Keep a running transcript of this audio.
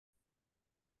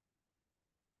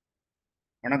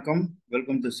வணக்கம்.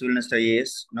 Welcome to சிவில்னெஸ்ட்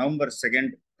IAS. November 2nd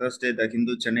Thursday the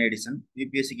Hindu Chennai edition.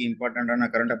 யூபிஎஸ்சிக்கு இம்பார்ட்டண்டான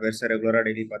current அஃபேர்ஸை ரெகுலராக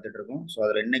டெய்லி பார்த்துட்டு இருக்கோம். ஸோ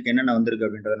அதில் இன்னைக்கு என்னென்ன வந்திருக்கு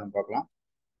அப்படின்றத நம்ம பார்க்கலாம்.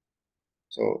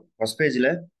 ஸோ ஃபர்ஸ்ட் பேஜில்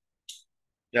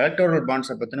எலக்டோரல்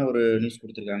பாண்ட்ஸை பற்றின ஒரு நியூஸ்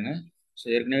கொடுத்துருக்காங்க. ஸோ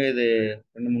ஏற்கனவே இது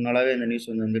 2-3 நாளாகவே இந்த நியூஸ்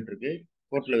வந்துட்டு இருக்கு.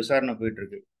 கோர்ட்டில் விசாரணை போயிட்டு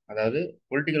இருக்கு. அதாவது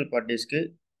பொலிட்டிக்கல் பார்ட்டிஸ்க்கு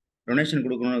டொனேஷன்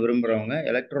கொடுக்கணும்னு விரும்புகிறவங்க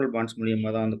எலக்ட்ரல் பாண்ட்ஸ்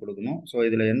மூலியமாக தான் வந்து கொடுக்கணும். ஸோ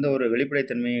இதில் எந்த ஒரு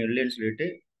வெளிப்படைத்தன்மையும் இல்லைன்னு சொல்லிட்டு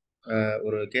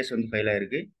ஒரு கேஸ் வந்து ஃபைல்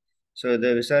ஆயிருக்கு. ஸோ இதை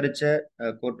விசாரித்த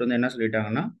கோர்ட் வந்து என்ன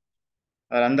சொல்லிட்டாங்கன்னா,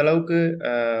 அந்த அளவுக்கு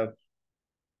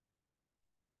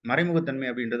மறைமுகத்தன்மை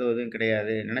அப்படின்றது எதுவும்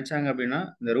கிடையாது. நினைச்சாங்க அப்படின்னா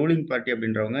இந்த ரூலிங் பார்ட்டி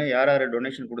அப்படின்றவங்க யார் யார்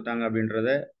டொனேஷன் கொடுத்தாங்க அப்படின்றத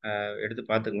எடுத்து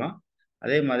பார்த்துக்கலாம்.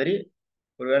 அதே மாதிரி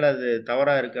ஒருவேளை அது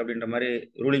தவறாக இருக்குது அப்படின்ற மாதிரி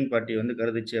ரூலிங் பார்ட்டி வந்து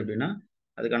கருதுச்சு அப்படின்னா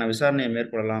அதுக்கான விசாரணையை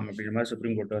மேற்கொள்ளலாம் அப்படின்ற மாதிரி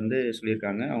சுப்ரீம் கோர்ட் வந்து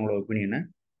சொல்லியிருக்காங்க அவங்களோட ஒப்பீனியனை.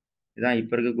 இதுதான்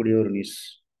இப்போ இருக்கக்கூடிய ஒரு நியூஸ்.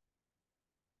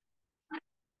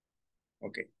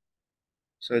 ஓகே,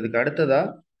 ஸோ இதுக்கு அடுத்ததா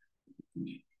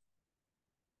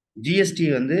ஜிஎஸ்டி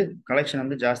வந்து கலெக்ஷன்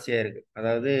வந்து ஜாஸ்தியாக இருக்குது.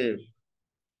 அதாவது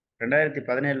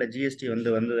 2017 ஜிஎஸ்டி வந்து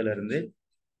வந்ததுலேருந்து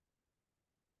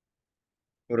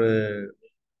ஒரு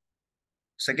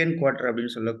செகண்ட் குவார்ட்டர்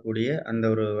அப்படின்னு சொல்லக்கூடிய அந்த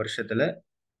ஒரு வருஷத்தில்,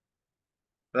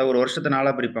 அதாவது ஒரு வருஷத்தை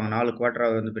 4 பிரிப்பாங்க, 4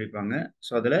 குவார்ட்டராக வந்து பிரிப்பாங்க.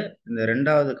 ஸோ அதில் இந்த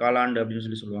 2வது காலாண்டு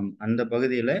அப்படின்னு சொல்லுவாங்க. அந்த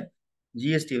பகுதியில்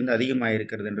ஜிஎஸ்டி வந்து அதிகமாக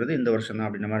இருக்கிறதுன்றது இந்த வருஷம் தான்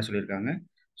அப்படின்ற மாதிரி சொல்லியிருக்காங்க.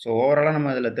 ஸோ ஓவராலாக நம்ம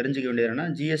அதில் தெரிஞ்சுக்க வேண்டியது என்னன்னா,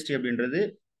 ஜிஎஸ்டி அப்படின்றது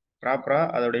ப்ராப்பராக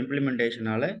அதோட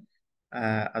இம்ப்ளிமெண்டேஷனால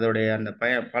அதோடைய அந்த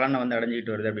பலனை வந்து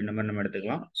அடைஞ்சிக்கிட்டு வருது அப்படின்ற மாதிரி நம்ம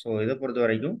எடுத்துக்கலாம். ஸோ இதை பொறுத்த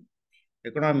வரைக்கும்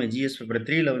எக்கனாமி ஜிஎஸ் பேப்பர்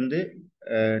 3ல வந்து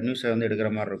நியூஸை வந்து எடுக்கிற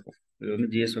மாதிரி இருக்கும். இது வந்து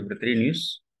ஜிஎஸ் பேப்பர் 3 நியூஸ்.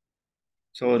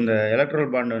 ஸோ இந்த எலக்ட்ரல்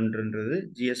பாண்டுன்றது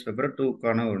ஜிஎஸ் பேப்பர்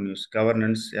 2க்கான ஒரு நியூஸ்.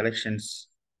 கவர்னன்ஸ், எலெக்ஷன்ஸ்,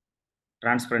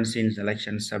 டிரான்ஸ்பரன்சி இன்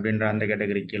எலெக்ஷன்ஸ் அப்படின்ற அந்த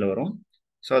கேட்டகரி கீழே வரும்.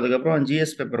 ஸோ அதுக்கப்புறம்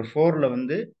ஜிஎஸ் பேப்பர் 4ல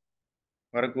வந்து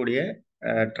வரக்கூடிய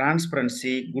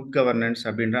டிரான்ஸ்பரன்சி, குட் கவர்னன்ஸ்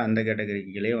அப்படின்ற அந்த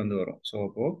கேட்டகரிக்கு கீழே வந்து வரும். ஸோ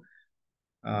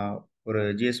அப்போது ஒரு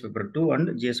GS paper 2 and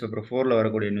GS paper 4ல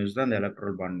வரக்கூடிய நியூஸ் தான் இந்த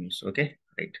electoral bond news. Okay,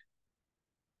 right.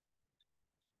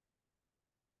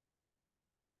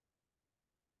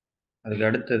 அதுக்கு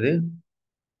அடுத்தது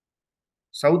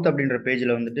சவுத் அப்படின்ற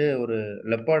பேஜில் வந்துட்டு ஒரு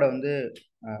லெப்பார்டை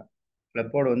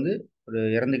வந்து ஒரு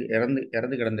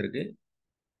இறந்து கிடந்திருக்கு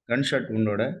கன்ஷாட்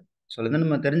உண்டோட. ஸோ வந்து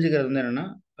நம்ம தெரிஞ்சுக்கிறது வந்து என்னென்னா,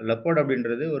 லெப்பார்டு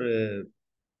அப்படின்றது ஒரு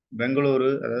பெங்களூரு,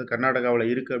 அதாவது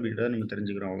கர்நாடகாவில் இருக்குது அப்படின்றத நம்ம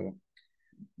தெரிஞ்சுக்கிறோம். அவ்வளோதான்.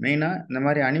 மெயினாக இந்த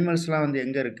மாதிரி அனிமல்ஸ்லாம் வந்து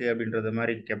எங்கே இருக்குது அப்படின்றத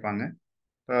மாதிரி கேட்பாங்க.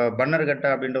 இப்போ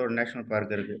பன்னர்கட்டா அப்படின்ற ஒரு நேஷனல்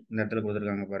பார்க் இருக்குது. இந்த இடத்துல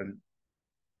கொடுத்துருக்காங்க பாருங்கள்,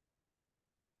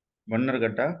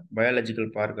 பன்னர்கட்டா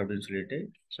பயாலஜிக்கல் பார்க் அப்படின்னு சொல்லிட்டு.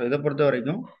 ஸோ இதை பொறுத்த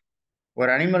வரைக்கும் ஒரு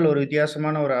அனிமல், ஒரு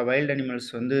வித்தியாசமான ஒரு வைல்டு அனிமல்ஸ்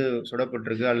வந்து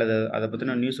சுடப்பட்டிருக்கு அல்லது அதை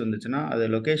பற்றின நியூஸ் வந்துச்சுன்னா அது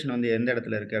லொக்கேஷன் வந்து எந்த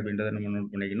இடத்துல இருக்குது அப்படின்றத நம்ம நோட்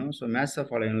பண்ணிக்கணும். ஸோ மேட்ச் ஆஃப்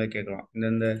ஃபாலோயிங்கில் கேட்கலாம்,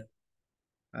 இந்தந்த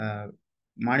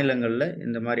மாநிலங்களில்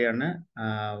இந்த மாதிரியான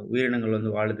உயிரினங்கள்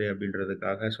வந்து வாழுது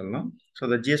அப்படின்றதுக்காக சொல்லலாம். ஸோ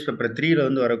இந்த ஜிஎஸ் பேப்பர் 3ல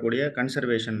வந்து வரக்கூடிய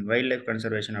கன்சர்வேஷன், வைல்ட் லைஃப்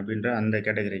கன்சர்வேஷன் அப்படின்ற அந்த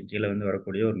கேட்டகரி கீழே வந்து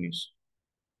வரக்கூடிய ஒரு நியூஸ்.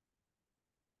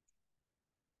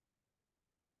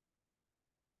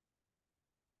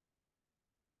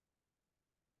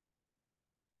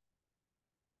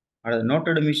 அது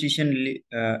நோட்டட் மியூசிஷியன்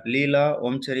லீலா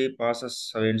ஓம்சரி பாசஸ்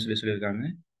அவைன்னு சொல்லியிருக்காங்க.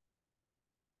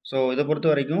 ஸோ இதை பொறுத்த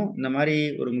வரைக்கும் இந்த மாதிரி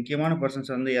ஒரு முக்கியமான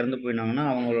பர்சன்ஸ் வந்து இறந்து போயினாங்கன்னா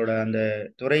அவங்களோட அந்த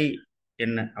துறை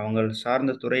என்ன, அவங்க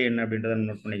சார்ந்த துறை என்ன அப்படின்றத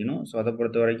நோட் பண்ணிக்கணும். ஸோ அதை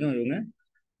பொறுத்த வரைக்கும் இவங்க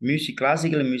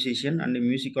கிளாசிக்கல் மியூசிஷியன் அண்ட்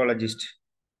மியூசிக்காலஜிஸ்ட்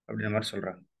அப்படின்ற மாதிரி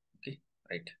சொல்கிறாங்க. Okay,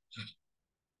 right.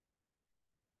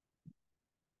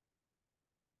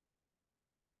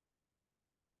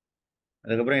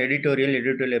 அதுக்கப்புறம்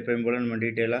எடிட்டோரியல் எப்பயும் போல் நம்ம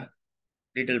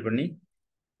டீட்டெயில் பண்ணி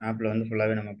ஆப்பில் வந்து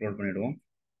ஃபுல்லாகவே நம்ம அப்லோட் பண்ணிவிடுவோம்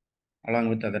along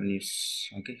with other news.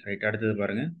 Okay, right. அடுத்தது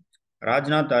பாருங்கள்,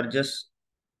 Rajnath urges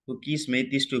cookies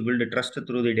மெய்தீஸ் to build trust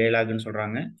through the டயலாக்னு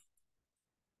சொல்கிறாங்க.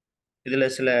 இதில்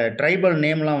சில ட்ரைபல்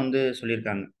நேம்லாம் வந்து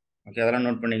சொல்லியிருக்காங்க. ஓகே, அதெல்லாம்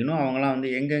நோட் பண்ணிக்கணும். அவங்களாம்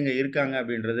வந்து எங்கெங்கே இருக்காங்க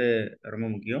அப்படின்றது ரொம்ப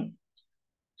முக்கியம்.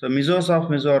 So Mizos of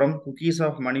Mizoram, cookies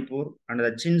of Manipur and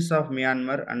the since of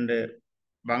Myanmar and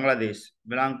Bangladesh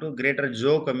belong to greater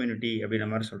Joe community அப்படின்ற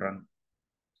மாதிரி சொல்கிறாங்க.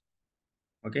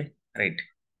 Okay, right.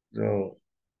 ஸோ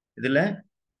இதில்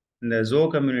இந்த ஜோ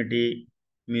கம்யூனிட்டி,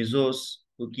 மிசோஸ்,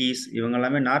 குக்கீஸ் இவங்க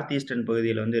எல்லாமே நார்த் ஈஸ்டர்ன்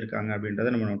பகுதியில் வந்து இருக்காங்க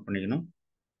அப்படின்றத நம்ம நோட் பண்ணிக்கணும்.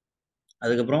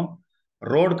 அதுக்கப்புறம்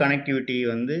ரோடு கனெக்டிவிட்டி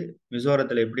வந்து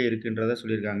மிசோரத்தில் எப்படி இருக்குன்றத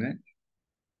சொல்லியிருக்காங்க.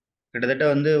 கிட்டத்தட்ட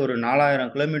வந்து ஒரு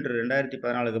 4000 கிலோமீட்டர்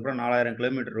 2014 அப்புறம் 4000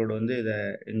 கிலோமீட்டர் ரோடு வந்து இதை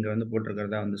இங்கே வந்து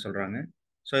போட்டிருக்கிறதா வந்து சொல்கிறாங்க.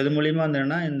 ஸோ இது மூலிமா வந்து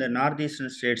என்னன்னா, இந்த நார்த்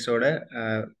ஈஸ்டர்ன் ஸ்டேட்ஸோட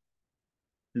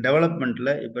டெவலப்மெண்ட்டில்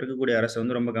இப்போ இருக்கக்கூடிய அரசு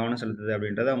வந்து ரொம்ப கவனம் செலுத்துது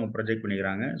அப்படின்றத அவங்க ப்ரொஜெக்ட்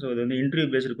பண்ணிக்கிறாங்க. ஸோ இது வந்து இன்டர்வியூ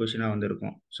பேஸ்டு கொஷினாக வந்து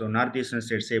இருக்கும். ஸோ நார்த் ஈஸ்டர்ன்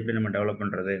ஸ்டேட்ஸை எப்படி நம்ம டெவலப்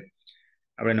பண்ணுறது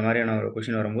அப்படின்ற மாதிரியான ஒரு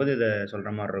கொஷின் வரும்போது இதை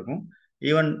சொல்கிற மாதிரி இருக்கும்.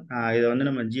 ஈவன் இதை வந்து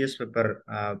நம்ம ஜிஎஸ் பேப்பர்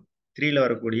 3ல்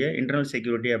வரக்கூடிய இன்டர்னல்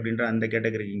செக்யூரிட்டி அப்படின்ற அந்த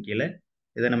கேட்டகரிக்கு கீழே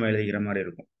இதை நம்ம எழுதிக்கிற மாதிரி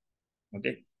இருக்கும்.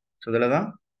 ஓகே, ஸோ இதில் தான்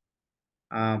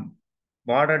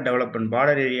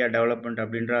பார்டர் ஏரியா டெவலப்மெண்ட்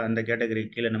அப்படின்ற அந்த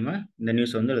கேட்டகரிக்கு கீழே நம்ம இந்த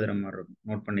நியூஸ் வந்து எழுதுகிற மாதிரி இருக்கும்.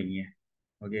 நோட் பண்ணிக்கிங்க.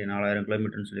 ஓகே, 4000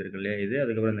 கிலோமீட்டர்னு சொல்லியிருக்கு இல்லையா இது.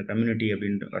 அதுக்கப்புறம் இந்த கம்யூனிட்டி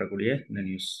அப்படின்ட்டு வரக்கூடிய இந்த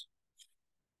நியூஸ்.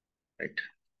 ரைட்.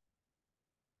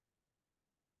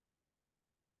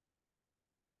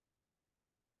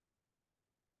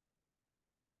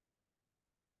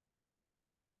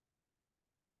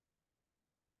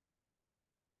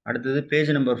 அடுத்தது பேஜ்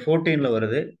நம்பர் 14ல்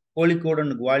வருது. Kozhikode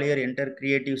and Gwalior enter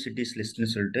creative cities லிஸ்ட்னு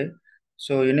சொல்லிட்டு.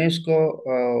 ஸோ யுனெஸ்கோ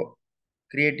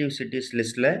கிரியேட்டிவ் சிட்டிஸ்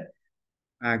லிஸ்ட்டில்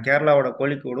கேரளாவோட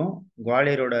கோழிக்கோடும்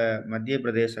குவாலியரோட மத்திய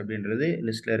பிரதேஷ் அப்படின்றது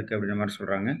லிஸ்ட்டில் இருக்குது அப்படின்ற மாதிரி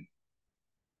சொல்கிறாங்க.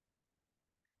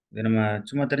 இதை நம்ம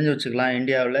சும்மா தெரிஞ்சு வச்சுக்கலாம்.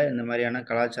 இந்தியாவில் இந்த மாதிரியான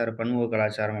கலாச்சாரம், பன்முக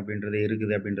கலாச்சாரம் அப்படின்றது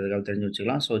இருக்குது அப்படின்றதுக்காக தெரிஞ்சு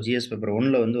வச்சுக்கலாம். ஸோ ஜிஎஸ் பேப்பர்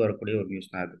 1ல் வந்து வரக்கூடிய ஒரு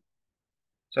நியூஸ் தான் அது.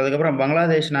 ஸோ அதுக்கப்புறம்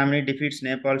Bangladesh nominee defeats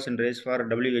நேபாள்ஸ் in race for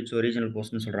WHO regional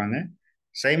போஸ்ட்னு சொல்கிறாங்க.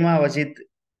 சைமா வசித்,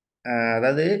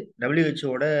 அதாவது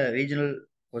WHO ரீஜனல்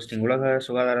போஸ்டிங், உலக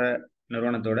சுகாதார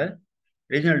நிறுவனத்தோட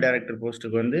ரீஜனல் டைரக்டர்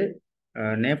போஸ்ட்டுக்கு வந்து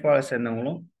நேபாளை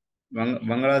சேர்ந்தவங்களும்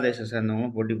பங்களாதேஷை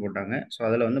சேர்ந்தவங்களும் போட்டி போட்டாங்க. ஸோ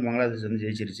அதில் வந்து பங்களாதேஷ் வந்து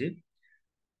ஜெயிச்சிருச்சு.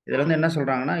 இதில் வந்து என்ன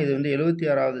சொல்கிறாங்கன்னா, இது வந்து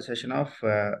 76வது session of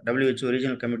WHO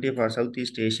regional committee for south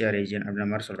east Asia region அப்படின்ற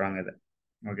மாதிரி சொல்கிறாங்க இதை.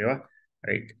 ஓகேவா,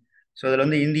 ரைட். ஸோ இதில்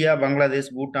வந்து India, Bangladesh,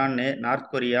 Bhutan, north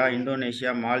Korea,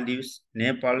 Indonesia, Maldives,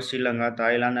 Nepal, Sri Lanka,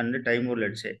 Thailand and Timur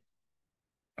let's say.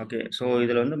 Okay, so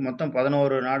இதில் வந்து மொத்தம்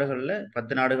 11 நாடுகளில்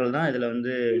 10 நாடுகள் தான் இதில்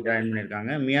வந்து ஜாயின்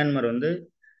பண்ணியிருக்காங்க. மியான்மர் வந்து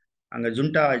அங்கே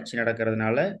ஜுண்டா ஆட்சி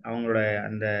நடக்கிறதுனால அவங்களோட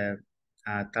அந்த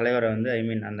தலைவரை வந்து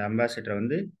அந்த அம்பாசிடரை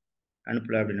வந்து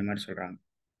அனுப்பலை அப்படின்ற மாதிரி சொல்கிறாங்க.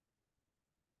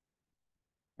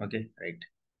 Okay, right.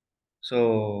 ஸோ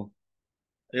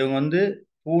இவங்க வந்து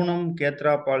பூனம்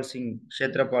கேத்ராபால்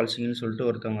சிங்னு சொல்லிட்டு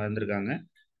ஒருத்தவங்க வந்திருக்காங்க.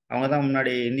 அவங்க தான்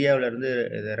முன்னாடி இந்தியாவிலேருந்து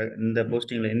இந்த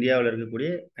போஸ்டிங்கில் இந்தியாவில் இருக்கக்கூடிய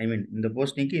இந்த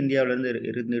போஸ்டிங்க்கு இந்தியாவிலேருந்து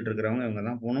இருந்துகிட்டு இருக்கிறவங்க இவங்க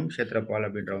தான் பூனம் க்ஷேத்ரபால்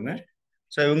அப்படின்றவங்க.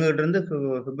 ஸோ இவங்ககிட்ட இருந்து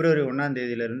பிப்ரவரி 1ஆம்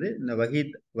தேதியிலேருந்து இந்த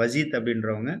வஜீத்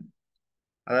அப்படின்றவங்க,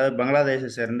 அதாவது பங்களாதேஷை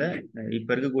சேர்ந்த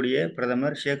இப்போ இருக்கக்கூடிய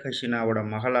பிரதமர் ஷேக் ஹசீனாவோட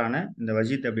மகளான இந்த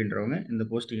வஜீத் அப்படின்றவங்க இந்த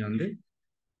போஸ்டிங்கை வந்து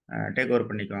டேக் ஓவர்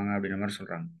பண்ணிக்குவாங்க அப்படின்ற மாதிரி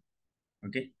சொல்கிறாங்க.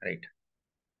 Okay, right.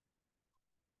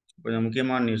 கொஞ்சம்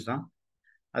முக்கியமான நியூஸ் தான்.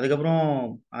 அதுக்கப்புறம்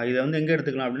இதை வந்து எங்கே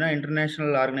எடுத்துக்கலாம் அப்படின்னா,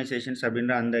 இன்டர்நேஷ்னல் ஆர்கனைசேஷன்ஸ்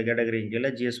அப்படின்ற அந்த கேட்டகரி கீழே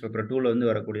ஜிஎஸ் பேப்பர் 2ல் வந்து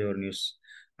வரக்கூடிய ஒரு நியூஸ்.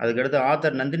 அதுக்கடுத்து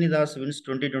author Nandini Das wins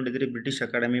 2023 British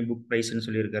academy book ப்ரைஸ்ன்னு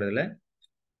சொல்லியிருக்கிறதுல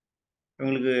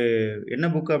இவங்களுக்கு என்ன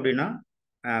புக் அப்படின்னா,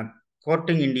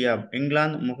 courting India,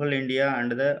 England, Mughal India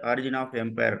and the origin of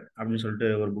empire அப்படின்னு சொல்லிட்டு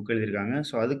ஒரு புக் எழுதியிருக்காங்க.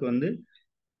 ஸோ அதுக்கு வந்து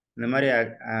இந்த மாதிரி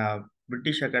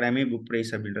பிரிட்டிஷ் அகாடமி புக்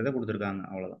ப்ரைஸ் அப்படின்றத கொடுத்துருக்காங்க.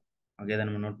 அவ்வளோதான். ஓகே, அதை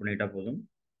நம்ம நோட் பண்ணிட்டா போதும்.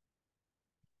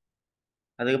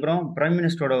 அதுக்கப்புறம் பிரைம்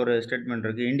மினிஸ்டரோட ஒரு ஸ்டேட்மெண்ட்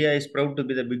இருக்குது. India is proud to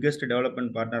be the biggest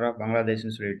development partner of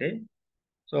பங்களாதேஷ்னு சொல்லிட்டு.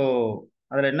 ஸோ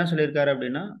அதில் என்ன சொல்லியிருக்காரு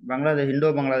அப்படின்னா, இந்தோ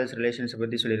பங்களாதேஷ் ரிலேஷன்ஸை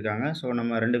பற்றி சொல்லியிருக்காங்க. ஸோ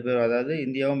நம்ம 2 பேரும், அதாவது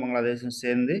இந்தியாவும் பங்களாதேஷும்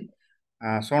சேர்ந்து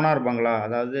சோனார் பங்களா,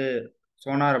 அதாவது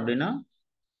சோனார் அப்படின்னா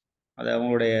அது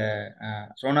அவங்களுடைய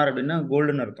சோனார் அப்படின்னா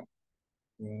கோல்டுன்னு அர்த்தம்.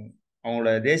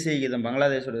 அவங்களோட தேசிய கீதம்,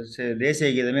 பங்களாதேஷோட தேசிய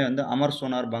கீதமே வந்து அமர்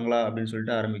சோனார் பங்களா அப்படின்னு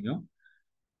சொல்லிட்டு ஆரம்பிக்கும்.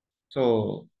 ஸோ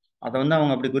அதை வந்து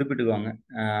அவங்க அப்படி குறிப்பிட்டுக்குவாங்க.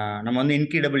 நம்ம வந்து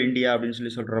இன்கிரெடிபிள் இந்தியா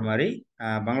அப்படின்னு சொல்கிற மாதிரி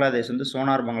பங்களாதேஷ் வந்து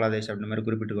சோனார் பங்களாதேஷ் அப்படின்ற மாதிரி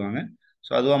குறிப்பிட்டுக்குவாங்க.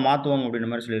 ஸோ அதுவாக மாற்றுவோம் அப்படின்ற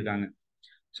மாதிரி சொல்லியிருக்காங்க.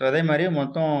 ஸோ அதே மாதிரி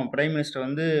மொத்தம் பிரைம் மினிஸ்டர்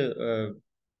வந்து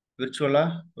விர்ச்சுவலாக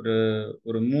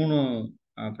ஒரு 3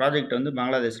 ப்ராஜெக்ட் வந்து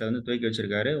பங்களாதேஷில் வந்து துவக்கி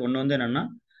வச்சுருக்காரு. ஒன்று வந்து என்னென்னா,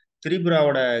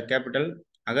 திரிபுராவோட கேபிட்டல்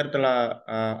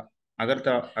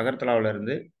அகர்தலாவில்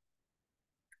இருந்து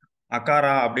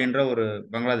அக்காரா அப்படின்ற ஒரு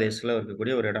பங்களாதேஷில்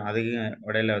இருக்கக்கூடிய ஒரு இடம், அதுக்கு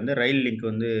இடையில வந்து ரயில் லிங்க்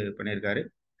வந்து பண்ணியிருக்காரு.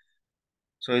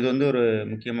 ஸோ இது வந்து ஒரு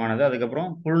முக்கியமானது. அதுக்கப்புறம்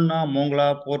புல்னா மோங்லா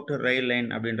போர்ட் ரயில் லைன்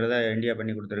அப்படின்றத இந்தியா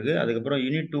பண்ணி கொடுத்துருக்கு. அதுக்கப்புறம்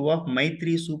unit 2 of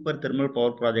Maithri super thermal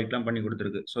power ப்ராஜெக்ட்லாம் பண்ணி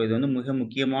கொடுத்துருக்கு. ஸோ இது வந்து மிக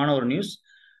முக்கியமான ஒரு news.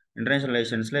 International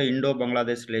ரிலேஷன்ஸில் Indo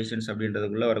Bangladesh relations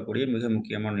அப்படின்றதுக்குள்ளே வரக்கூடிய மிக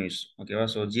முக்கியமான நியூஸ். ஓகேவா,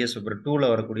 ஸோ ஜிஎஸ் பேப்பர்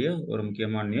 2ல் வரக்கூடிய ஒரு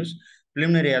முக்கியமான நியூஸ்.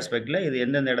 ப்ரிலிமினரி ஆஸ்பெக்டில் இது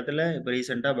எந்தெந்த இடத்துல இப்போ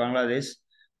ரீசெண்டாக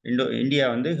இந்தியா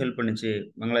வந்து ஹெல்ப் பண்ணுச்சு,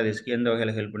 பங்களாதேஷ்க்கு எந்த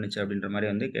வகையில் ஹெல்ப் பண்ணுச்சு அப்படின்ற மாதிரி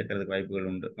வந்து கேட்கறதுக்கு வாய்ப்புகள்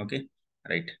உண்டு. Okay,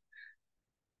 right.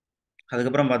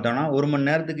 அதுக்கப்புறம் பார்த்தோம்னா 1 மணி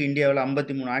நேரத்துக்கு இந்தியாவில்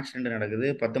 53 ஆக்சிடென்ட் நடக்குது,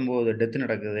 19 டெத்து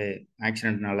நடக்குது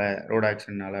ஆக்சிடென்ட்னால, ரோடு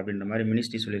ஆக்சிடென்ட்னால அப்படின்ற மாதிரி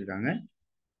மினிஸ்ட்ரி சொல்லியிருக்காங்க.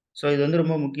 ஸோ இது வந்து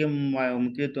ரொம்ப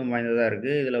முக்கியத்துவம் வாய்ந்ததாக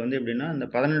இருக்குது. இதில் வந்து எப்படின்னா, இந்த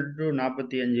 18 to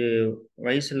 45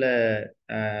 வயசில்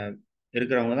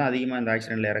இருக்கிறவங்க தான் அதிகமாக இந்த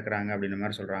ஆக்சிடென்ட்டில் இறக்குறாங்க அப்படின்ற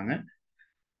மாதிரி சொல்கிறாங்க.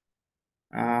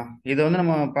 இதை வந்து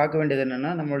நம்ம பார்க்க வேண்டியது என்னென்னா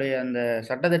நம்மளுடைய அந்த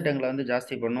சட்டத்திட்டங்களை வந்து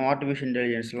ஜாஸ்தி பண்ணணும். ஆர்டிஃபிஷியல்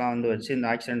இன்டெலிஜென்ஸ்லாம் வந்து வச்சு இந்த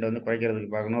ஆக்சிடென்ட் வந்து குறைக்கிறதுக்கு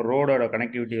பார்க்கணும். ரோடோட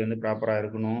கனெக்டிவிட்டி வந்து ப்ராப்பராக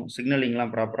இருக்கணும்.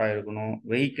 சிக்னலிங்லாம் ப்ராப்பராக இருக்கணும்.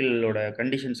 வெஹிக்கிளோட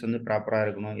கண்டிஷன்ஸ் வந்து ப்ராப்பராக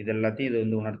இருக்கணும். இது எல்லாத்தையும் இது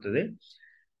வந்து உணர்த்துது.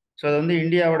 ஸோ அது வந்து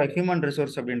இந்தியாவோட ஹியூமன்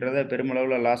ரிசோர்ஸ் அப்படின்றத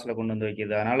பெருமளவில் லாஸில் கொண்டு வந்து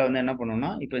வைக்கிது. அதனால் வந்து என்ன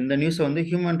பண்ணணும்னா இப்போ இந்த நியூஸை வந்து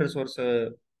ஹியூமன் ரிசோர்ஸ்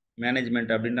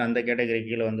மேனேஜ்மெண்ட் அப்படின்ற அந்த கேட்டகரி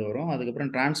கீழே வந்து வரும்.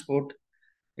 அதுக்கப்புறம் டிரான்ஸ்போர்ட்,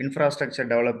 இன்ஃப்ராஸ்ட்ரக்சர்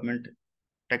டெவலப்மெண்ட்,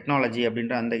 டெக்னாலஜி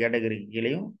அப்படின்ற அந்த கேட்டகரிக்கு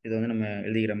கீழேயும் இது வந்து நம்ம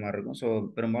எழுதிக்கிற மாதிரி இருக்கும். ஸோ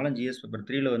பெரும்பாலும் ஜிஎஸ் பேப்பர்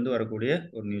 3ல வந்து வரக்கூடிய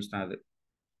ஒரு நியூஸ் தான் அது.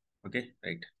 Okay,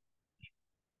 right.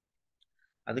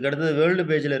 அதுக்கடுத்தது வேர்ல்டு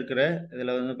பேஜில் இருக்கிற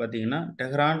இதில் வந்து பார்த்தீங்கன்னா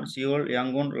டெஹ்ரான், சியோல்,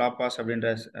 யாங்கூன், லாபாஸ் அப்படின்ற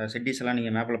சிட்டிஸ் எல்லாம்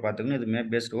நீங்கள் மேப்பில் பார்த்துக்கணும். இது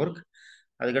மேப் பேஸ்ட் ஒர்க்.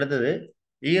 அதுக்கடுத்தது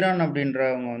ஈரான்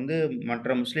அப்படின்றவங்க வந்து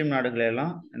மற்ற முஸ்லீம்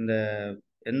நாடுகளெல்லாம் இந்த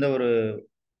எந்த ஒரு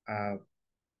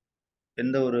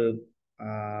எந்த ஒரு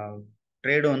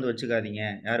ட்ரேடும் வந்து வச்சுக்காதீங்க.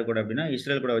 யாரு கூட அப்படின்னா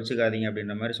இஸ்ரேல் கூட வச்சுக்காதீங்க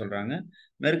அப்படின்ற மாதிரி சொல்கிறாங்க.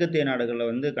 மேற்கத்திய நாடுகளில்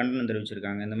வந்து கண்டனம்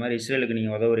தெரிவிச்சிருக்காங்க. இந்த மாதிரி இஸ்ரேலுக்கு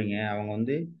நீங்கள் உதவுறீங்க, அவங்க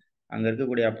வந்து அங்கே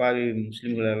இருக்கக்கூடிய அப்பாவி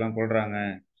முஸ்லீம்களை எல்லாம் கொள்றாங்க,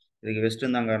 இதுக்கு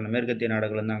வெஸ்டர்ன் தான் காரணம், மேற்கத்திய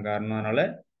நாடுகள் தான் காரணம். அதனால்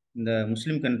இந்த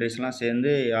முஸ்லீம் கண்ட்ரிஸ்லாம்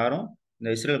சேர்ந்து யாரும்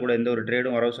இந்த இஸ்ரேல் கூட எந்த ஒரு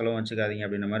ட்ரேடும் வரவு செலவும் வச்சுக்காதீங்க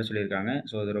அப்படின்ற மாதிரி சொல்லியிருக்காங்க.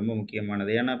 ஸோ அது ரொம்ப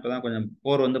முக்கியமானது. ஏன்னா இப்போ தான் கொஞ்சம்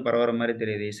போர் வந்து பரவுற மாதிரி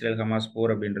தெரியுது. இஸ்ரேல் ஹமாஸ்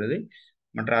போர் அப்படின்றது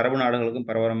மற்ற அரபு நாடுகளுக்கும்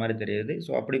பரவுற மாதிரி தெரியுது.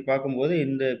 ஸோ அப்படி பார்க்கும்போது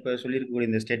இந்த இப்போ சொல்லியிருக்கக்கூடிய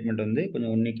இந்த ஸ்டேட்மெண்ட் வந்து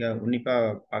கொஞ்சம் உன்னிப்பாக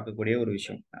பார்க்கக்கூடிய ஒரு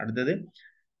விஷயம். அடுத்தது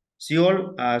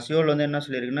சியோல் வந்து என்ன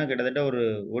சொல்லியிருக்குன்னா கிட்டத்தட்ட ஒரு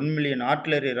 1 மில்லியன்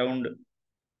ஆர்ட்லரி ரவுண்டு,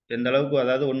 எந்த அளவுக்கு,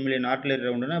 அதாவது 1 மில்லியன் ஆர்ட்லரி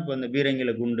ரவுண்டுனா இப்போ இந்த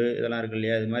பீரங்கில குண்டு இதெல்லாம் இருக்கு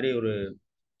இல்லையா, இது மாதிரி ஒரு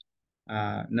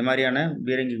இந்த மாதிரியான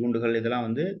பீரங்கி குண்டுகள் இதெல்லாம்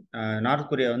வந்து நார்த்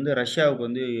கொரியா வந்து ரஷ்யாவுக்கு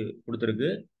வந்து கொடுத்துருக்கு.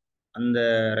 அந்த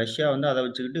ரஷ்யா வந்து அதை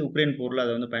வச்சுக்கிட்டு உக்ரைன் போரில்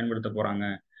அதை வந்து பயன்படுத்த போகிறாங்க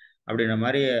அப்படின்ற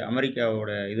மாதிரி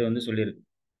அமெரிக்காவோட இது வந்து சொல்லியிருக்கு.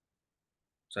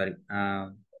 Sorry,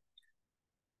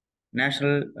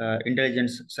 national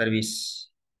intelligence service.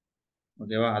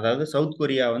 ஓகேவா, அதாவது சவுத்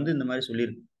கொரியா வந்து இந்த மாதிரி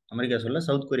சொல்லியிருக்கு. அமெரிக்கா சொல்ல,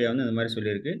 சவுத் கொரியா வந்து இந்த மாதிரி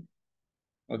சொல்லியிருக்கு.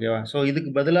 ஓகேவா, ஸோ இதுக்கு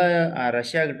பதிலாக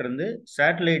ரஷ்யா கிட்ட இருந்து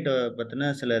சேட்டலைட்டை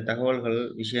பற்றின சில தகவல்கள்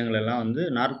விஷயங்கள் எல்லாம் வந்து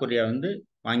நார்த் கொரியா வந்து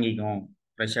வாங்கிக்கும்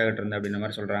ரஷ்யா கிட்ட இருந்து அப்படின்ற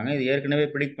மாதிரி சொல்கிறாங்க. இது ஏற்கனவே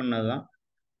ப்ரிடிக்ட் பண்ணது தான்.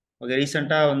 ஓகே,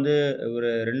 ரீசெண்டாக வந்து ஒரு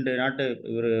 2 நாட்டு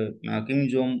இவர் கிம்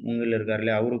ஜோங் உங்கில் இருக்கார்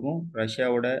இல்லையா, அவருக்கும்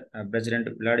ரஷ்யாவோட பிரசிடென்ட்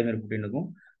விளாடிமிர் புட்டினுக்கும்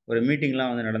ஒரு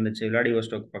மீட்டிங்லாம் வந்து நடந்துச்சு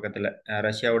விளாடிவோஸ்டோக் பக்கத்தில்,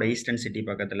 ரஷ்யாவோட ஈஸ்டர்ன் சிட்டி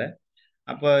பக்கத்தில்.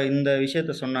 அப்போ இந்த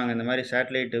விஷயத்த சொன்னாங்க, இந்த மாதிரி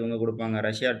சேட்டலைட் இவங்க கொடுப்பாங்க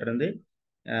ரஷ்யாட்டிருந்து.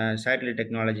 சேட்டலைட்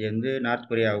டெக்னாலஜி வந்து நார்த்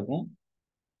கொரியாவுக்கும்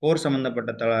போர்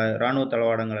சம்மந்தப்பட்ட இராணுவ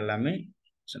தளவாடங்கள் எல்லாமே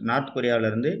நார்த்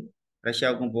கொரியாவிலேருந்து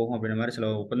ரஷ்யாவுக்கும் போகும் அப்படின்ற மாதிரி சில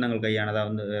ஒப்பந்தங்கள்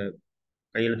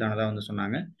கையெழுத்தானதாக வந்து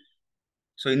சொன்னாங்க.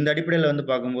 ஸோ இந்த அடிப்படையில் வந்து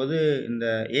பார்க்கும்போது இந்த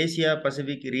ஏசியா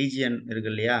பசிபிக் ரீஜியன் இருக்கு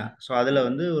இல்லையா, ஸோ அதில்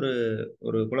வந்து ஒரு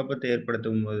ஒரு குழப்பத்தை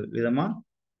ஏற்படுத்தும் விதமாக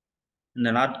இந்த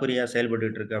நார்த் கொரியா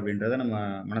செயல்பட்டுக்கிட்டு இருக்கு அப்படின்றத நம்ம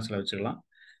மனசில் வச்சுக்கலாம்.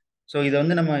 ஸோ இதை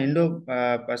வந்து நம்ம இண்டோ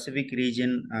பசிபிக்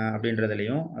ரீஜியன்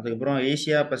அப்படின்றதுலையும், அதுக்கப்புறம்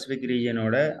ஏசியா பசிபிக்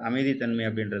ரீஜியனோட அமைதித்தன்மை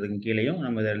அப்படின்றதுக்கு கீழேயும்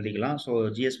நம்ம இதை எழுதிக்கலாம். ஸோ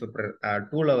ஜிஎஸ் பேப்பர்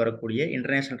 2ல் வரக்கூடிய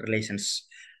international relations,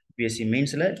 BSc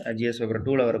மெயின்ஸில் GS paper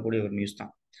 2ல் வரக்கூடிய ஒரு நியூஸ்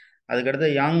தான். அதுக்கடுத்து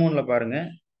யாங்கூனில் பாருங்கள்,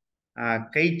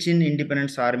 கைச்சின்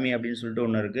இண்டிபெண்டன்ஸ் ஆர்மி அப்படின்னு சொல்லிட்டு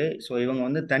ஒன்று இருக்குது. ஸோ இவங்க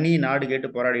வந்து தனி நாடு கேட்டு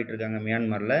போராடிட்டு இருக்காங்க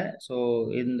மியான்மரில். ஸோ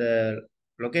இந்த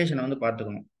லொக்கேஷனை வந்து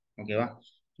பார்த்துக்கணும். ஓகேவா,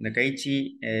 இந்த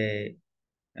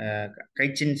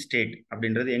கைச்சின் ஸ்டேட்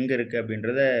அப்படின்றது எங்கே இருக்குது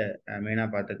அப்படின்றத மெயினாக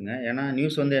பார்த்துக்குங்க. ஏன்னா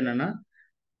நியூஸ் வந்து என்னென்னா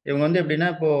இவங்க வந்து எப்படின்னா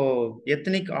இப்போது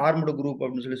எத்னிக் ஆர்ம்டு குரூப்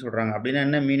அப்படின்னு சொல்லி சொல்கிறாங்க. அப்படின்னா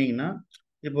என்ன மீனிங்னா,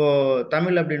 இப்போது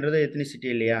தமிழ் அப்படின்றது எத்னிசிட்டி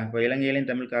இல்லையா, இப்போ இலங்கையிலையும்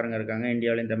தமிழ்காரங்க இருக்காங்க,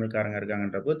 இந்தியாவிலையும் தமிழ்காரங்க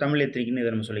இருக்காங்கன்றப்போ தமிழ் எத்னிக்னு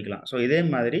இதை நம்ம சொல்லிக்கலாம். ஸோ இதே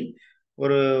மாதிரி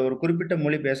ஒரு ஒரு குறிப்பிட்ட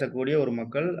மொழி பேசக்கூடிய ஒரு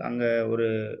மக்கள், அங்கே ஒரு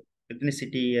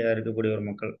எத்னிசிட்டியாக இருக்கக்கூடிய ஒரு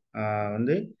மக்கள்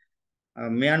வந்து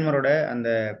மியான்மரோட அந்த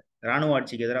இராணுவ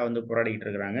ஆட்சிக்கு எதிராக வந்து போராடிக்கிட்டு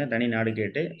இருக்கிறாங்க தனி நாடு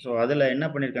கேட்டு. ஸோ அதில் என்ன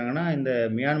பண்ணியிருக்காங்கன்னா, இந்த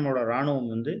மியான்மரோட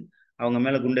இராணுவம் வந்து அவங்க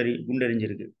மேலே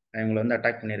குண்டெறிஞ்சிருக்கு, அவங்கள வந்து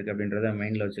அட்டாக் பண்ணியிருக்கு அப்படின்றத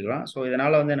மைண்டில் வச்சுக்கலாம். ஸோ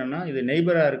இதனால் வந்து என்னென்னா, இது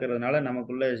நெய்பராக இருக்கிறதுனால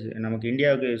நமக்கு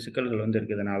இந்தியாவுக்கு சிக்கல்கள் வந்து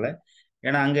இருக்கிறதுனால,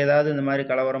 ஏன்னா அங்கே ஏதாவது இந்த மாதிரி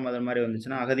கலவரம் அது மாதிரி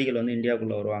வந்துச்சுன்னா அகதிகள் வந்து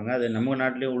இந்தியாவுக்குள்ளே வருவாங்க, அது நம்ம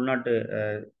நாட்டிலேயே உள்நாட்டு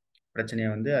பிரச்சனையை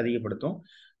வந்து அதிகப்படுத்தும்.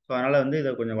 ஸோ அதனால் வந்து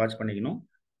இதை கொஞ்சம் வாட்ச் பண்ணிக்கணும்.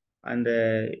 அந்த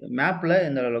மேப்பில்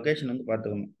இந்த லொக்கேஷன் வந்து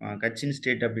பார்த்துக்கணும். கச்சின்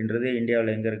ஸ்டேட் அப்படின்றது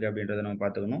இந்தியாவில் எங்கே இருக்குது அப்படின்றத நம்ம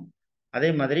பார்த்துக்கணும். அதே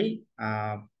மாதிரி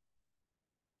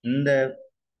இந்த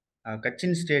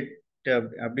கச்சின் ஸ்டேட்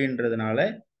அப்படின்றதுனால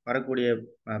வரக்கூடிய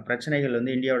பிரச்சனைகள்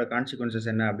வந்து இந்தியாவோட கான்சிக்வன்சஸ்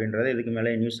என்ன அப்படின்றத இதுக்கு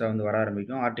மேலே நியூஸாக வந்து வர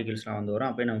ஆரம்பிக்கும், ஆர்டிகிள்ஸ்லாம் வந்து வரும்,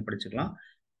 அப்போயே நம்ம படிச்சுக்கலாம்.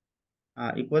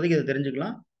 இப்போதைக்கு இதை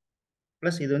தெரிஞ்சுக்கலாம்.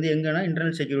 ப்ளஸ் இது வந்து எங்கன்னா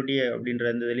இன்டர்னல் செக்யூரிட்டி அப்படின்ற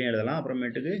இந்த இதுலையும் எழுதலாம்.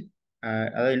 அப்புறமேட்டுக்கு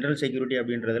அதாவது இன்டர்னல் செக்யூரிட்டி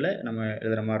அப்படின்றதுல நம்ம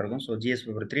எழுதுகிற மாதிரி இருக்கும். ஸோ ஜிஎஸ்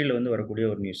பேப்பர் 3ல் வந்து வரக்கூடிய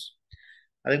ஒரு நியூஸ்.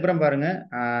 அதுக்கப்புறம் பாருங்கள்,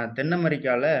 தென்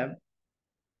அமெரிக்காவில்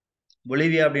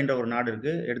பொலிவியா அப்படின்ற ஒரு நாடு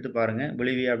இருக்குது, எடுத்து பாருங்கள்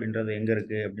பொலிவியா அப்படின்றது எங்கே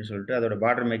இருக்குது அப்படின்னு சொல்லிட்டு அதோட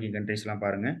பார்டர் மேக்கிங் கண்ட்ரிஸ்லாம்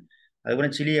பாருங்கள்.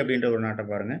 அதுக்கப்புறம் சிலி அப்படின்ற ஒரு நாட்டை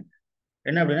பாருங்க.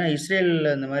 என்ன அப்படின்னா இஸ்ரேல்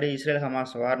இந்த மாதிரி இஸ்ரேல்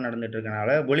ஹமாஸ் வார் நடந்துட்டு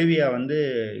இருக்கனால பொலிவியா வந்து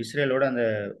இஸ்ரேலோட அந்த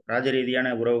ராஜ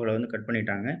ரீதியான உறவுகளை வந்து கட்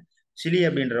பண்ணிட்டாங்க. சிலி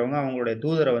அப்படின்றவங்க அவங்களுடைய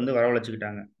தூதரை வந்து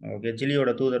வரவழைச்சுக்கிட்டாங்க. ஓகே,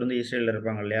 சிலியோட தூதர் வந்து இஸ்ரேலில்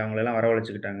இருப்பாங்க இல்லையா, அவங்களெல்லாம்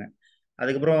வரவழைச்சுக்கிட்டாங்க.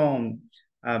 அதுக்கப்புறம்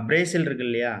பிரேசில் இருக்கு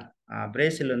இல்லையா,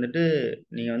 பிரேசில் வந்துட்டு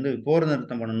நீங்கள் வந்து போர்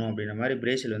நிறுத்தம் பண்ணணும் அப்படின்ற மாதிரி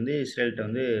பிரேசில் வந்து இஸ்ரேல்கிட்ட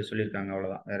வந்து சொல்லியிருக்காங்க.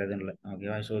 அவ்வளோதான், வேறு எதுவும் இல்லை.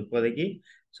 ஓகேவா. ஸோ இப்போதைக்கு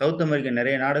சவுத் அமெரிக்கா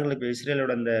நிறைய நாடுகள் இப்போ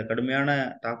இஸ்ரேலோட அந்த கடுமையான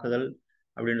தாக்குதல்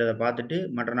அப்படின்றத பார்த்துட்டு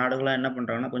மற்ற நாடுகள்லாம் என்ன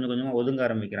பண்ணுறாங்கன்னா கொஞ்சம் கொஞ்சமாக ஒதுங்க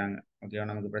ஆரம்பிக்கிறாங்க. ஓகேவா,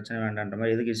 நமக்கு பிரச்சனை வேண்டான்ற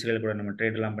மாதிரி, எதுக்கு இஸ்ரேல் கூட நம்ம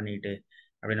ட்ரேட்லாம் பண்ணிக்கிட்டு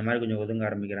அப்படின்ற மாதிரி கொஞ்சம் ஒதுங்க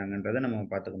ஆரம்பிக்கிறாங்கன்றதை நம்ம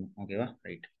பார்த்துக்கணும். ஓகேவா,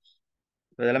 ரைட்.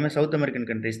 இப்போ எல்லாமே சவுத் அமெரிக்கன்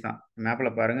கண்ட்ரிஸ் தான்.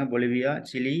 மேப்பில் பாருங்கள், பொலிவியா,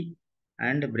 சிலி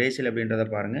அண்ட் பிரேசில் அப்படின்றத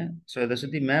பாருங்கள். ஸோ இதை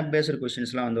சுற்றி மேப் பேஸ்டு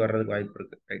கொஸ்டின்ஸ்லாம் வந்து வர்றதுக்கு வாய்ப்பு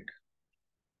இருக்குது. ரைட்.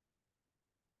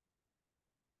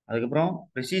 அதுக்கப்புறம்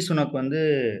ரிஷி சுனக் வந்து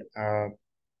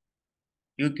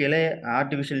யூகேல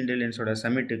ஆர்டிஃபிஷியல் இன்டெலிஜென்ஸோட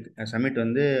சமிட்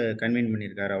வந்து கன்வீன்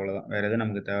பண்ணியிருக்காரு. அவ்வளோதான், வேறு எதுவும்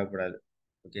நமக்கு தேவைப்படாது.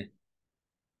 ஓகே.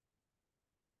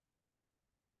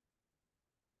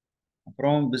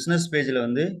 அப்புறம் பிஸ்னஸ் பேஜில்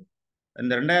வந்து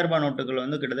இந்த 2000 ரூபாய் நோட்டுகள்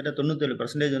வந்து கிட்டத்தட்ட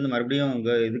 97% வந்து மறுபடியும்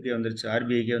இதுக்கே வந்துருச்சு,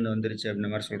 ஆர்பிஐக்கே வந்து வந்துருச்சு அப்படின்ற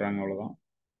மாதிரி சொல்கிறாங்க. அவ்வளோதான்.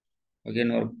 ஓகே.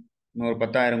 இன்னொரு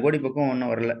 10,000 கோடி பக்கம்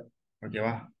ஒன்றும் வரல.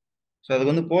 ஓகேவா. ஸோ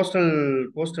அதுக்கு வந்து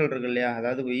போஸ்டல் இருக்கு இல்லையா,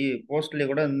 அதாவது போஸ்ட்லேயே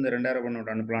கூட இந்த 2000 ரூபாய்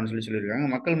நோட்டு அனுப்பலாம்னு சொல்லியிருக்காங்க.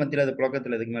 மக்கள் மத்தியில் அது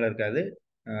புழக்கத்தில் இதுக்கு மேலே இருக்காது.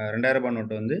 2000 ரூபாய்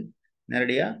நோட்டு வந்து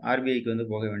நேரடியாக ஆர்பிஐக்கு வந்து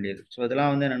போக வேண்டியது. ஸோ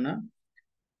இதெல்லாம் வந்து என்னென்னா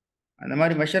அந்த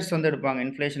மாதிரி மெஷர்ஸ் வந்து எடுப்பாங்க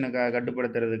இன்ஃப்ளேஷனை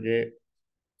கட்டுப்படுத்துறதுக்கு.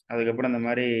 அதுக்கப்புறம் இந்த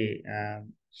மாதிரி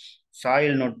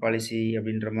சாயில் நோட் பாலிசி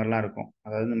அப்படின்ற மாதிரிலாம் இருக்கும்.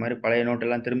 அதாவது இந்த மாதிரி பழைய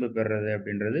நோட்டெல்லாம் திரும்ப பெறுறது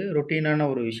அப்படின்றது ரொட்டீனான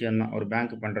ஒரு விஷயம்தான், ஒரு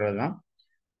பேங்க் பண்ணுறது தான்.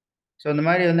 ஸோ இந்த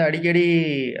மாதிரி வந்து அடிக்கடி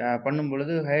பண்ணும்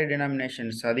பொழுது ஹையர்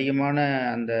டினாமினேஷன்ஸ் அதிகமான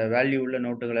அந்த வேல்யூ உள்ள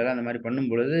நோட்டுகள் எல்லாம் அந்த மாதிரி பண்ணும்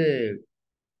பொழுது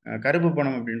கருப்பு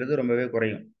பணம் அப்படின்றது ரொம்பவே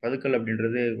குறையும், பதுக்கல்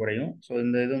அப்படின்றது குறையும். ஸோ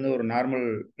இந்த இது வந்து ஒரு நார்மல்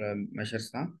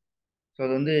மெஷர்ஸ் தான். ஸோ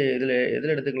அது வந்து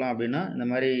எதில் எடுத்துக்கலாம் அப்படின்னா இந்த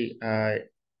மாதிரி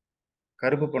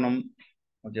கருப்பு பணம்,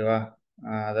 ஓகேவா,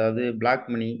 அதாவது பிளாக்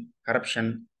மணி,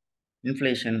 கரப்ஷன்,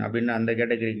 இன்ஃப்ளேஷன் அப்படின்னு அந்த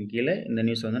கேட்டகரிக்கு கீழே இந்த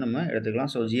நியூஸ் வந்து நம்ம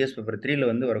எடுத்துக்கலாம். ஸோ ஜிஎஸ் பேப்பர்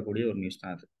 3ல வந்து வரக்கூடிய ஒரு நியூஸ்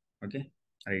தான் அது. Okay,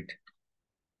 right.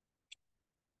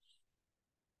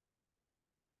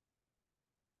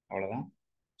 அவ்வளோதான்.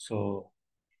 ஸோ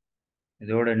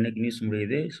இதோட இன்னைக்கு நியூஸ்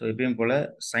முடியுது. ஸோ எப்பயும் போல்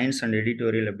சயின்ஸ் அண்ட்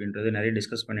எடிட்டோரியல் அப்படின்றது நிறைய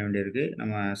டிஸ்கஸ் பண்ண வேண்டியிருக்கு.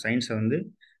 நம்ம சயின்ஸை வந்து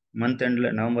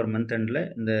நவம்பர் மந்த் எண்டில்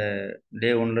இந்த டே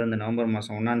 1 இந்த நவம்பர்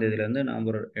மாதம் 1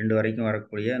 நவம்பர் 2 வரைக்கும்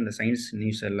வரக்கூடிய அந்த சயின்ஸ்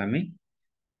நியூஸ் எல்லாமே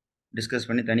டிஸ்கஸ்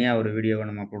பண்ணி தனியாக ஒரு வீடியோவை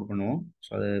நம்ம அப்லோட் பண்ணுவோம்.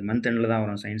 ஸோ அது மந்த் எண்டில் தான்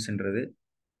வரும் சயின்ஸுன்றது.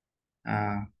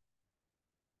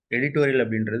 எடிட்டோரியல்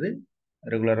அப்படின்றது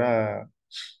ரெகுலராக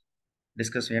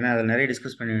டிஸ்கஸ், ஏன்னா அதில் நிறைய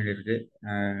டிஸ்கஸ் பண்ண வேண்டியிருக்கு.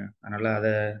 அதனால்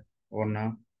அதை ஒன்றா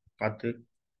பார்த்து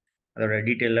அதோட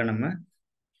டீட்டெயிலாக நம்ம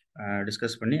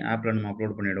டிஸ்கஸ் பண்ணி ஆப்பில் நம்ம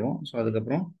அப்லோட் பண்ணிவிடுவோம். ஸோ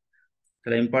அதுக்கப்புறம்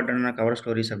சில இம்பார்ட்டண்டான கவர்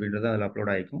ஸ்டோரிஸ் அப்படின்றது அதில்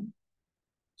அப்லோட் ஆகிக்கும்.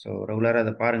 ஸோ ரெகுலராக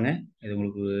அதை பாருங்கள். இது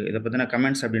உங்களுக்கு இதை பற்றின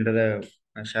கமெண்ட்ஸ் அப்படின்றத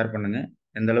ஷேர் பண்ணுங்கள்.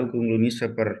 எந்த அளவுக்கு உங்களுக்கு நியூஸ்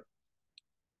பேப்பர்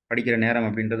படிக்கிற நேரம்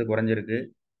அப்படின்றது குறைஞ்சிருக்கு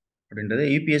அப்படின்றது,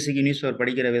 யூபிஎஸ்சிக்கு நியூஸ் பேப்பர்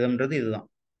படிக்கிற விதம்ன்றது இதுதான்.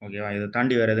 ஓகேவா, இதை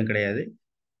தாண்டி வேறு எதுவும் கிடையாது.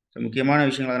 ஸோ முக்கியமான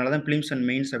விஷயங்கள், அதனால தான் பிலிம்ஸ் அண்ட்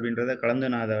மெயின்ஸ் அப்படின்றத கலந்து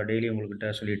நான் அதை டெய்லி உங்கள்கிட்ட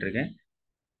சொல்லிகிட்டு இருக்கேன்.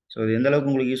 ஸோ இது எந்த அளவுக்கு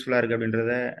உங்களுக்கு யூஸ்ஃபுல்லாக இருக்குது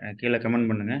அப்படின்றத கீழே கமெண்ட்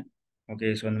பண்ணுங்கள். ஓகே.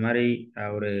 ஸோ இந்த மாதிரி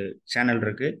ஒரு சேனல்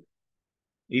இருக்குது,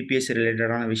 யூபிஎஸ்சி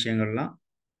ரிலேட்டடான விஷயங்கள்லாம்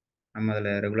நம்ம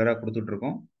அதில் ரெகுலராக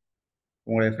கொடுத்துட்ருக்கோம்.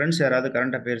 உங்களுடைய ஃப்ரெண்ட்ஸ் யாராவது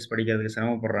கரண்ட் அஃபேர்ஸ் படிக்கிறதுக்கு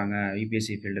சிரமப்படுறாங்க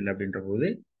யூபிஎஸ்சி ஃபீல்டில் அப்படின்ற போது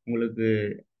உங்களுக்கு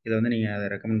இதை வந்து நீங்கள் அதை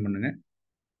ரெக்கமெண்ட் பண்ணுங்கள்.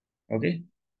 Okay,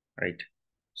 right.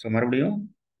 ஸோ மறுபடியும்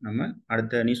நம்ம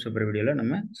அடுத்த நியூஸ் பேப்பர் வீடியோவில்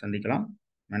நம்ம சந்திக்கலாம்.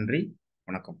 நன்றி,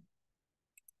 வணக்கம்.